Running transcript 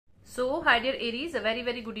So, hi dear Aries, a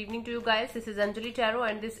very good evening to you guys. This is Anjali Tarot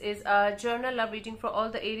and this is a journal love reading for all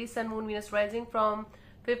the Aries, Sun, Moon, Venus rising from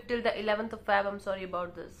 5th till the 11th of Feb. I'm sorry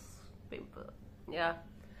about this pimple. Yeah.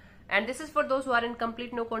 And this is for those who are in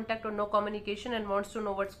complete no contact or no communication and wants to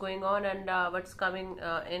know what's going on and what's coming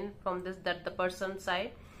in from this, that the person's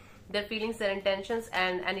side, their feelings, their intentions,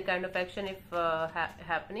 and any kind of action if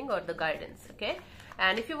happening, or the guidance. Okay.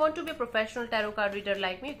 And if you want to be a professional tarot card reader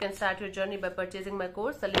like me, you can start your journey by purchasing my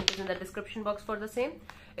course. The link is in the description box for the same.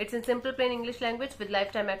 It's in simple plain English language with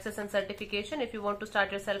lifetime access and certification. If you want to start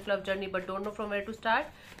your self-love journey but don't know from where to start,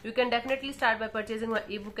 you can definitely start by purchasing my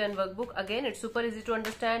ebook and workbook. Again, it's super easy to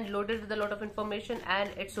understand, loaded with a lot of information, and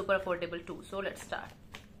it's super affordable too. So let's start.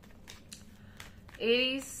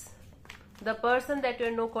 Aries, the person that you're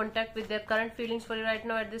in no contact with, their current feelings for you right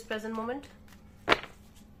now at this present moment.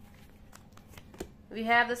 We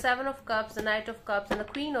have the Seven of Cups, the Knight of Cups, and the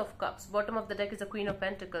Queen of Cups. Bottom of the deck is the Queen of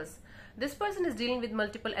Pentacles. This person is dealing with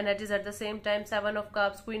multiple energies at the same time. Seven of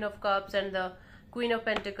Cups, Queen of Cups, and the Queen of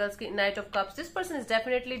Pentacles, Knight of Cups. This person is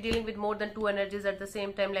definitely dealing with more than two energies at the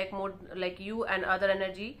same time, like you and other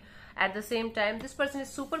energy at the same time. This person is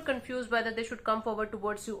super confused whether they should come forward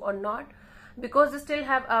towards you or not, because they still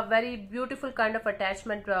have a very beautiful kind of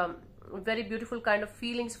attachment, very beautiful kind of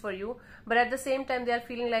feelings for you, but at the same time they are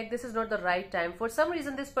feeling like this is not the right time. For some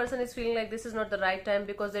reason this person is feeling like this is not the right time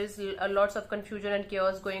because there is lots of confusion and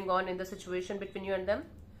chaos going on in the situation between you and them.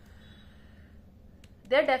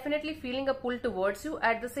 They're definitely feeling a pull towards you.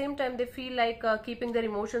 At the same time they feel like keeping their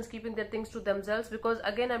emotions, keeping their things to themselves, because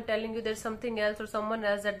again I'm telling you there's something else or someone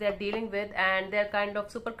else that they're dealing with, and they're kind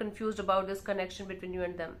of super confused about this connection between you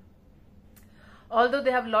and them. Although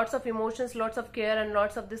they have lots of emotions, lots of care, and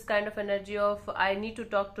lots of this kind of energy of I need to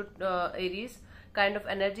talk to Aries kind of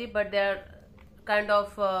energy, but they're kind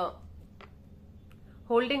of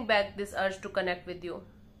holding back this urge to connect with you,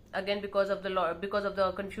 again because of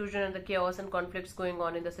the confusion and the chaos and conflicts going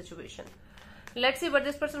on in the situation. Let's see what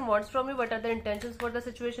this person wants from you. What are their intentions for the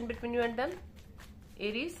situation between you and them,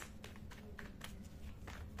 Aries?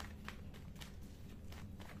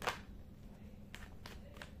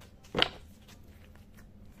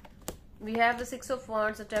 We have the Six of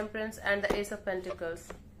Wands, the Temperance, and the Ace of Pentacles.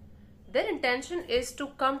 Their intention is to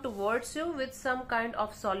come towards you with some kind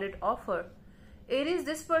of solid offer. Aries,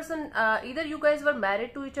 this person, either you guys were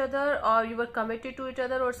married to each other, or you were committed to each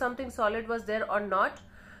other, or something solid was there or not.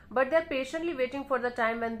 But they're patiently waiting for the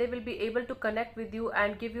time when they will be able to connect with you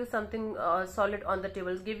and give you something solid on the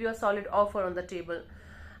table, give you a solid offer on the table.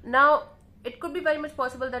 Now, it could be very much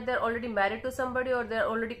possible that they're already married to somebody, or they're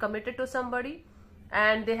already committed to somebody,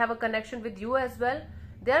 and they have a connection with you as well.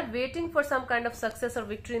 They are waiting for some kind of success or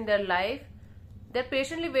victory in their life. They're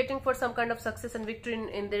patiently waiting for some kind of success and victory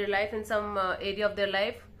in their life, in some area of their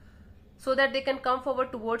life, so that they can come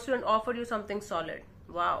forward towards you and offer you something solid.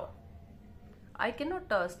 Wow. I cannot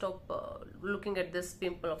stop looking at this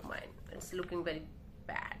pimple of mine. It's looking very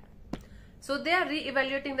bad. So they are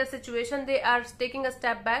re-evaluating the situation. They are taking a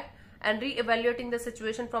step back and re-evaluating the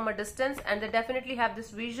situation from a distance, and they definitely have this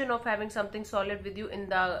vision of having something solid with you in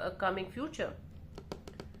the coming future.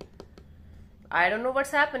 I don't know what's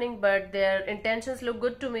happening, but their intentions look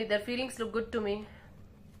good to me, their feelings look good to me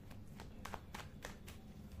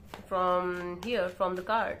from here, from the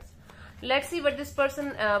cards. Let's see what this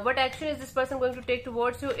person, what action is this person going to take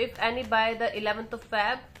towards you, if any, by the 11th of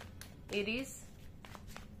Feb, Aries.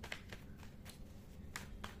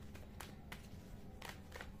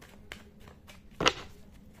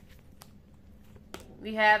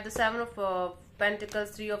 We have the Seven of Pentacles,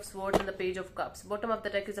 Three of Swords, and the Page of Cups. Bottom of the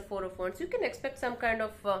deck is the Four of Wands. You can expect some kind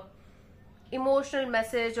of emotional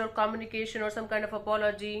message or communication or some kind of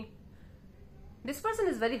apology. This person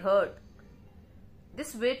is very hurt.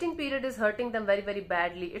 This waiting period is hurting them very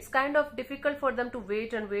badly. It's kind of difficult for them to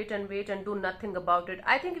wait and do nothing about it.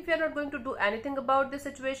 I think if you're not going to do anything about this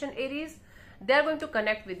situation, Aries, they're going to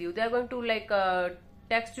connect with you. They're going to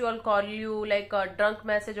text you or call you, like a drunk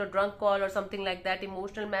message or drunk call or something like that,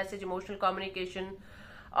 emotional message, emotional communication,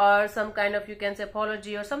 or some kind of, you can say,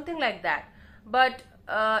 apology or something like that. But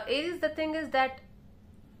Aries, the thing is that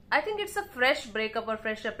I think it's a fresh breakup or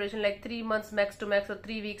fresh separation, like 3 months max to max or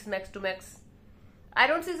 3 weeks max to max. I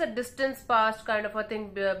don't see it's a distance past kind of a thing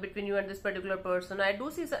between you and this particular person. I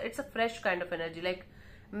do see it's a fresh kind of energy, like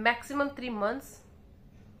maximum 3 months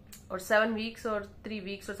or 7 weeks or 3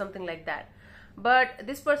 weeks or something like that. But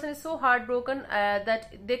this person is so heartbroken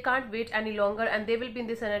that they can't wait any longer, and they will be in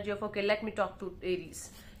this energy of, okay, let me talk to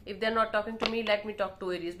Aries. If they're not talking to me, let me talk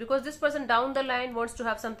to Aries, because this person down the line wants to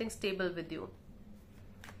have something stable with you.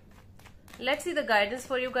 Let's see the guidance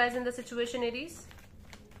for you guys in the situation, Aries.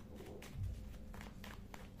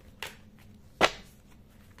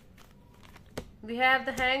 We have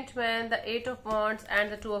the Hanged Man, the Eight of Wands,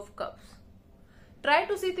 and the Two of Cups. Try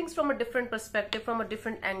to see things from a different perspective, from a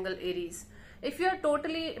different angle, Aries. If you are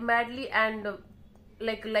totally madly and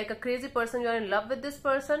like a crazy person, you are in love with this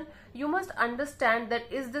person, you must understand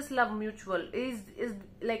that is this love mutual? Is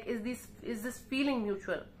this feeling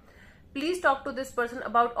mutual? Please talk to this person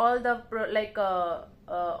about all the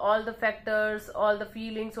all the factors, all the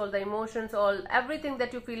feelings, all the emotions, everything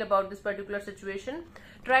that you feel about this particular situation.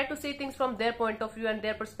 Try to see things from their point of view and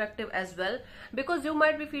their perspective as well, because you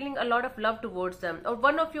might be feeling a lot of love towards them, or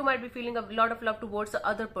one of you might be feeling a lot of love towards the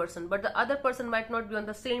other person, but the other person might not be on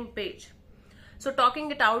the same page. So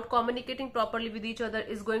talking it out, communicating properly with each other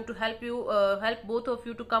is going to help you, help both of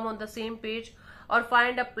you to come on the same page, or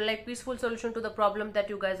find a peaceful solution to the problem that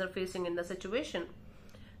you guys are facing in the situation.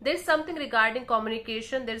 There's something regarding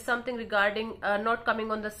communication. There's something regarding not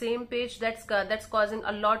coming on the same page that's causing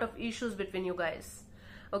a lot of issues between you guys.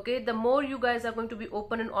 Okay, the more you guys are going to be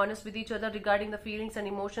open and honest with each other regarding the feelings and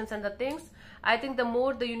emotions and the things, I think the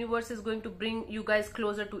more the universe is going to bring you guys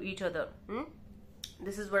closer to each other.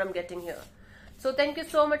 This is what I'm getting here. So thank you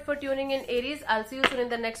so much for tuning in, Aries. I'll see you soon in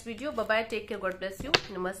the next video. Bye bye. Take care. God bless you.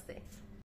 Namaste.